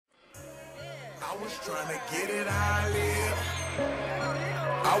I was trying to get it how I live.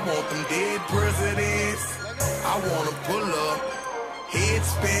 I want them dead presidents. I wanna pull up, head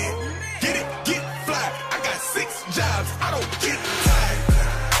spin, get it, get fly. I got 6 jobs, I don't get tired.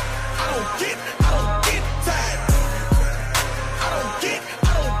 I don't get tired. I don't get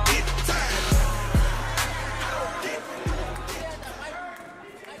tired.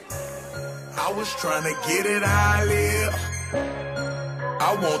 I was trying to get it how I live.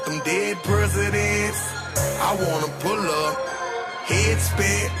 I want them dead presidents. I wanna pull up, head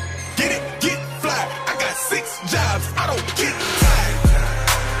spin, get it, get fly. I got 6 jobs, I don't get tired.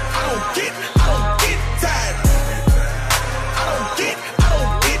 I don't get tired. I don't get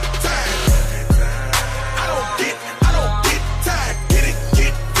tired. I don't get tired. Get it,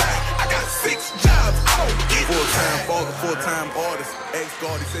 get fly. I got 6 jobs, I don't get full-time father, full-time artist.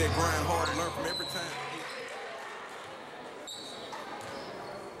 Ex-guard, he said grind hard and learn from every time.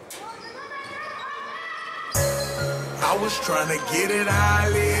 I was trying to get it how I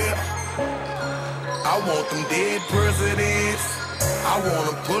live. I want them dead presidents. I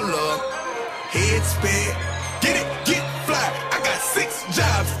wanna pull up, head spin, get it, get fly. I got 6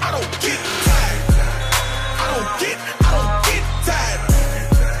 jobs, I don't get tired. I don't get tired.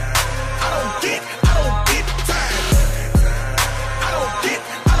 I don't get tired. I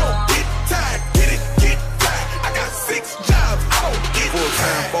don't get tired. Get it, get fly. I got 6 jobs, I don't get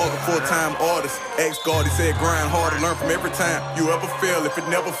full-time father, full-time artist. Ex-guard, he said grind harder, learn from every time you ever fail. If it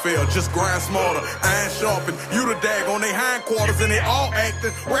never failed, just grind smarter. Iron sharpen, you the dag on they hindquarters and they all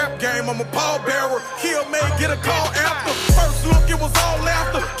acting. Rap game, I'm a pallbearer. Kill may get a call after. First look, it was all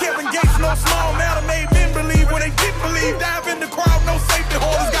laughter. Kevin Gates, no small matter. Made men believe when they didn't believe. Dive in the crowd, no safety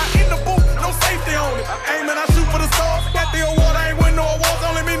holders. Got in the booth, no safety on it. Aim and I shoot for the stars. Got the award, I ain't win no awards.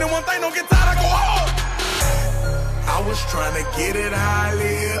 Only meaning one thing, don't get tired, I go hard. I was trying to get it how I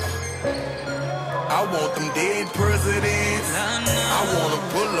live. I want them dead presidents. I wanna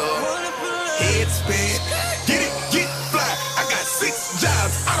pull up, head spin, get it, get fly. I got 6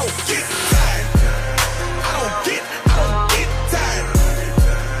 jobs, I don't get tired. I don't get tired.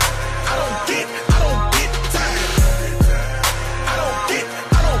 I don't get tired. I don't get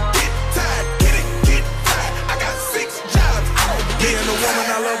tired. Get it, get fly. I got 6 jobs, I don't get tired. The woman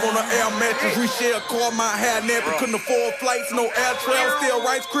I love on the air mattress. We share a car, my hair napping. Couldn't afford flights, no air travel. Still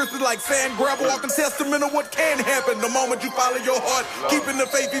Rice Krispies like sand gravel. Walking testament of what can happen the moment you follow your heart. Keeping the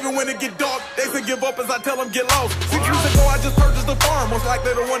faith even when it get dark. They say give up as I tell them get lost. 6 years ago I just purchased a farm. Most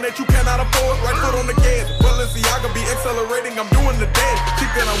likely the one that you cannot afford. Right foot on the gas. Well, let's see, I could be accelerating. I'm doing the dance.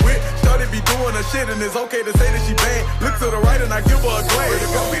 Chick that I'm with started be doing her shit. And it's okay to say that she bad. Look to the right and I give her a glance.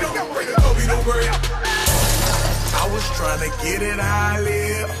 I was trying to get it how I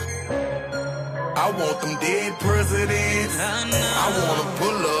live. I want them dead presidents. I wanna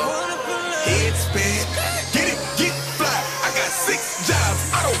pull up, head spin, get it, get fly. I got 6 jobs,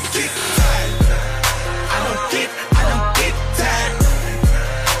 I don't get tired. I don't get tired.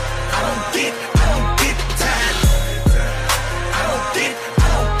 I don't get tired. I don't get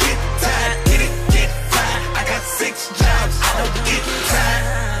tired. Get it, get fly. I got 6 jobs, I don't get tired.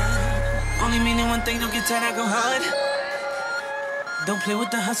 Only meaning one thing, don't get tired, I go hard. Don't play with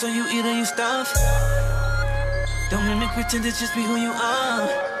the hustle, you eat or you starve. Don't mimic, pretend to just be who you are.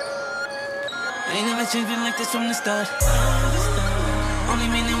 I ain't never changed, been like this from the start. Only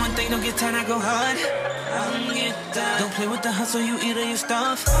meaning one thing, don't get tired, I go hard. Don't play with the hustle, you eat or you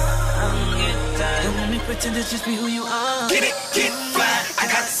starve. Don't mimic, pretend to just be who you are. Get it, get fly. I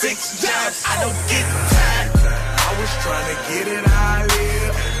got 6 jobs, I don't get tired. I was trying to get it how I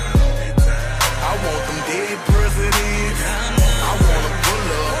live. I want them dead presidents. I wanna pull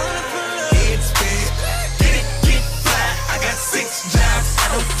up, head spin, get it, get fly. I got 6 jobs, I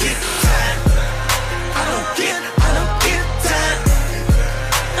don't get tired. I don't get tired.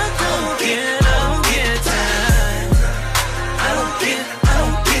 I don't get tired. I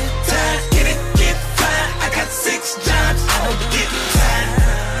don't get tired. Get it, get fly. I got 6 jobs, I don't get tired.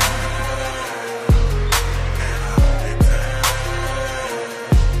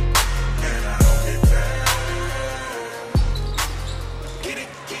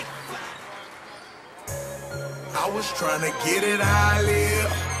 I was trying to get it how I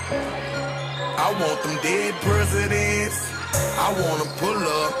live. I want them dead presidents. I wanna pull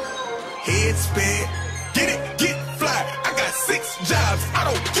up, head spin, get it, get fly. I got 6 jobs, I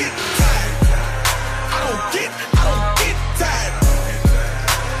don't get tired. I don't get tired.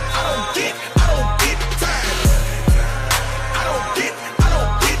 I don't get tired. I don't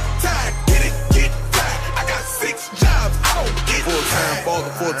get tired. Get it, get fly. I got 6 jobs, I don't get tired. Full-time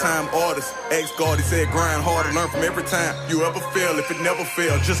father, full-time artist. Ex-Guard, he said grind harder, learn from every time you ever fail. If it never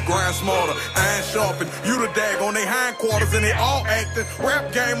fail, just grind smarter. Iron sharpen, you the dag on they hindquarters and they all acting.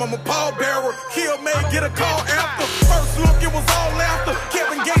 Rap game, I'm a pallbearer. Kill May, get a call after. First look, it was all laughter.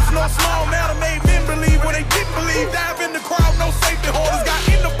 Kevin Gates, no small matter, made men believe when they didn't believe. Dive in the crowd, no safety holders. Got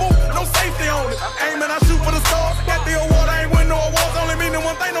in the booth, no safety on it. Aiming, I shoot for the stars. Got the award, I ain't win no awards. Only meaning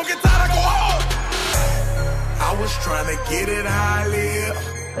one thing, don't get tired, I go hard. I was trying to get it how I live.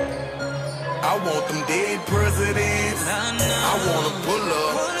 I want them dead presidents. I wanna pull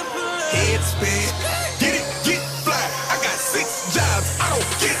up, head spin, get it, get fly. I got 6 jobs, I don't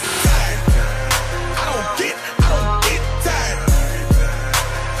get tired. I don't get tired.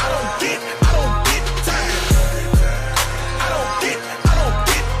 I don't get tired. I don't get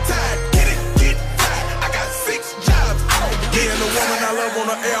tired. Get it, get tired. I got 6 jobs, I don't get tired. The woman I love on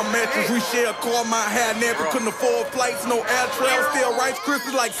an air mattress. We share a car, my hair never couldn't afford flights, no air travel. Still Rice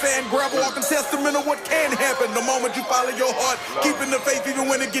Krispies like sand gravel. Walking testament of what can happen. The moment you follow your heart, keeping the faith even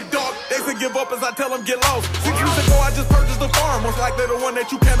when it get dark. They say give up as I tell them get lost. 6 weeks ago I just purchased a farm. Most likely the one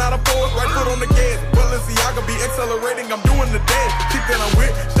that you cannot afford. Right foot on the gas. Well, let's see, I could be accelerating. I'm doing the dance. Chick that I'm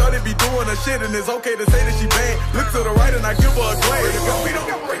with, started be doing her shit, and it's okay to say that she bad. Look to the right and I give her a glance.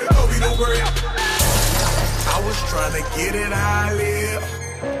 We don't worry. I was trying to get it how I live.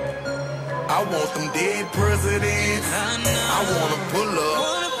 I want them dead presidents. I wanna pull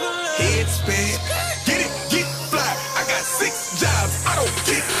up, head spin, get it, get fly. I got 6 jobs, I don't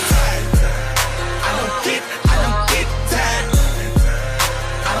get tired. I don't get tired.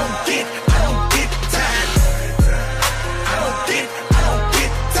 I don't get tired. I don't get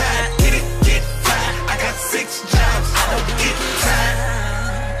tired. Get it, get fly. I got 6 jobs, I don't get tired.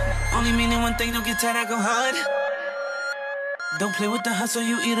 Only meaning one thing, don't get tired, I go hard. Don't play with the hustle,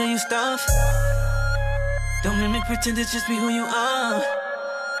 you eat or you starve. Don't mimic, pretend to just be who you are.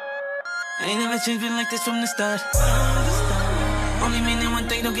 Ain't never changed, been like this from the start. Only meaning one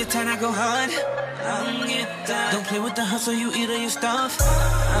thing, don't get tired, I go hard. Don't play with the hustle, you eat or you starve.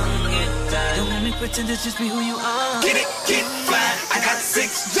 Don't mimic, pretend to just be who you are. Get it, get fly. I got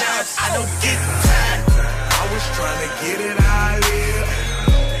 6 jobs, I don't get tired. I was trying to get it how I live.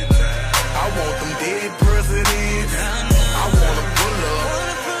 I want them dead presidents. I wanna pull up,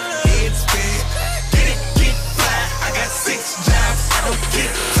 head spin, get it, get fly. I got 6 jobs, I don't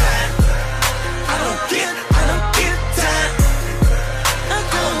get tired. I don't get tired. I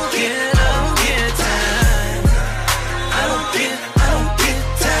don't get tired. I don't get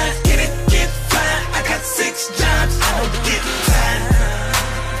tired. Get it, get fly. I got 6 jobs, I don't get tired.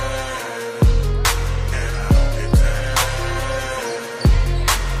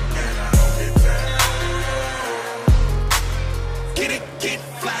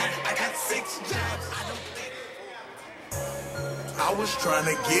 I was trying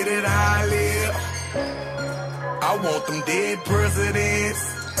to get it how I live. I want them dead presidents.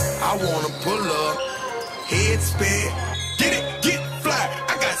 I wanna pull up, head spin, get it, get fly.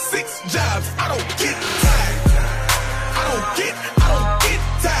 I got 6 jobs, I don't get tired. I don't get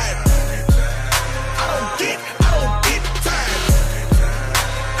tired. I don't get tired.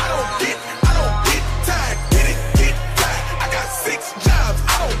 I don't get tired. Get it, get fly. I got 6 jobs,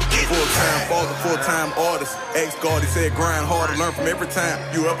 I don't get full-time father, full-time artist. Ex-Guard, he said grind harder, learn from every time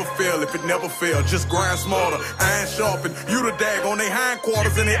you ever fail. If it never fail, just grind smarter. Iron sharpen, you the dag on they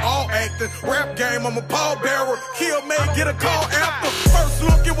hindquarters and they all acting. Rap game, I'm a pallbearer. Kill May, get a call after. First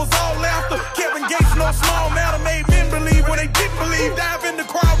look, it was all laughter. Kevin Gates, no small matter, made men believe when they didn't believe. Dive in the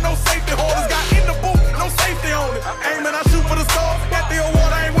crowd, no safety holders. Got in the booth, no safety on it. Aiming, I shoot for the stars. Got the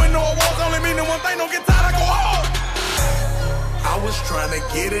award, I ain't win no awards. Only meaning one thing, don't get tired, I go hard. I was trying to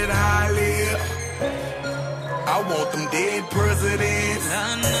get it how I live. I want them dead presidents.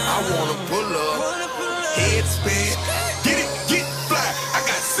 I wanna pull up, head spin, get it, get fly. I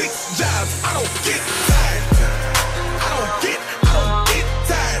got 6 jobs, I don't get tired. I don't get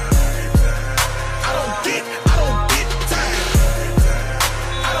tired. I don't get tired.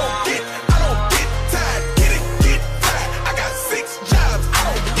 I don't get tired. Get it, get fly. I got 6 jobs, I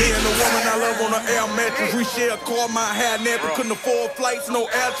don't get tired. The woman I love on an air mattress. We share a car, my hair never couldn't afford flights, no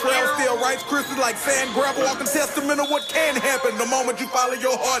air travel. Still Rice Krispies like sand gravel. Walking testament of what can happen. The moment you follow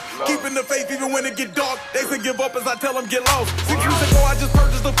your heart, keeping the faith even when it get dark. They say give up as I tell them get lost. 6 weeks ago I just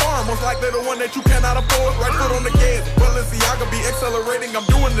purchased a farm. Most likely the one that you cannot afford. Right foot on the gas. Well, let's see, I could be accelerating. I'm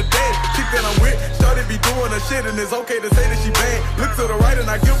doing the dance. Chick that I'm with, started be doing her shit, and it's okay to say that she bad. Look to the right and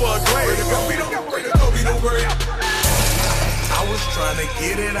I give her a glance. We don't worry. I was trying to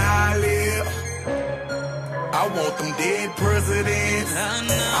get it how I live. I want them dead presidents.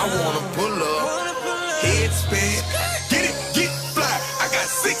 I wanna pull up, head spin, get it, get fly. I got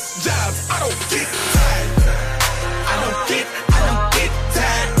 6 jobs, I don't get tired.